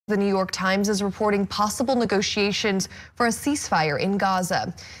The New York Times is reporting possible negotiations for a ceasefire in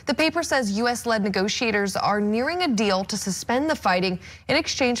Gaza. The paper says U.S.-led negotiators are nearing a deal to suspend the fighting in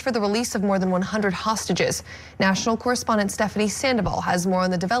exchange for the release of more than 100 hostages. National correspondent Stephanie Sandoval has more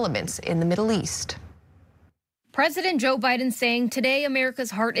on the developments in the Middle East. President Joe Biden saying today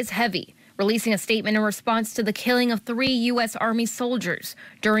America's heart is heavy, releasing a statement in response to the killing of 3 U.S. Army soldiers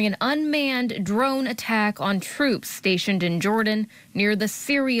during an unmanned drone attack on troops stationed in Jordan near the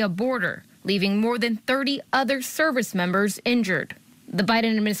Syria border, leaving more than 30 other service members injured. The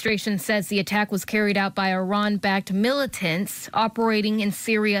Biden administration says the attack was carried out by Iran-backed militants operating in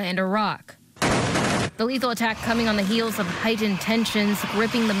Syria and Iraq. The lethal attack coming on the heels of heightened tensions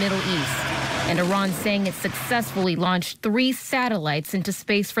gripping the Middle East, and Iran saying it successfully launched 3 satellites into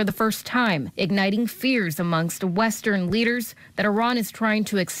space for the first time, igniting fears amongst Western leaders that Iran is trying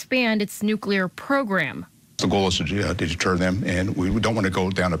to expand its nuclear program. The goal is to deter them, and we don't want to go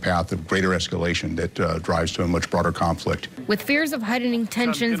down a path of greater escalation that drives to a much broader conflict. With fears of heightening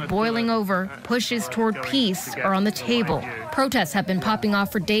tensions boiling over, pushes toward peace are on the table. Protests have been popping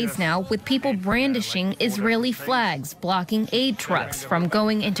off for days now, with people brandishing Israeli flags, blocking aid trucks from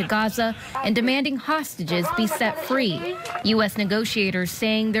going into Gaza and demanding hostages be set free. U.S. negotiators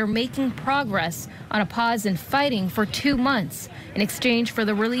saying they're making progress on a pause in fighting for 2 months in exchange for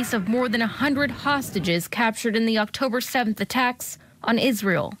the release of more than 100 hostages captured in the October 7th attacks on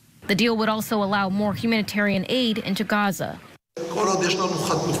Israel. The deal would also allow more humanitarian aid into Gaza. As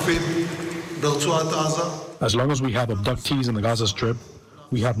long as we have abductees in the Gaza Strip,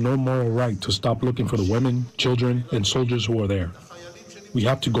 we have no moral right to stop looking for the women, children, and soldiers who are there. We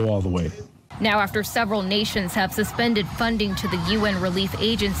have to go all the way. Now, after several nations have suspended funding to the UN Relief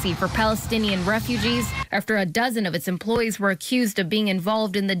Agency for Palestinian refugees, after a dozen of its employees were accused of being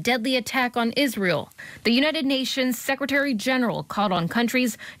involved in the deadly attack on Israel, the United Nations Secretary General called on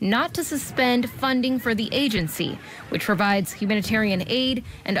countries not to suspend funding for the agency, which provides humanitarian aid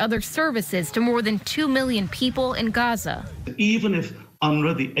and other services to more than 2 million people in Gaza. Even if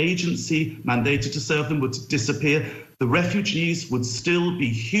UNRWA, the agency mandated to serve them, would disappear, the refugees would still be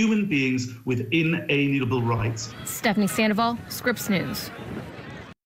human beings with inalienable rights. Stephanie Sandoval, Scripps News.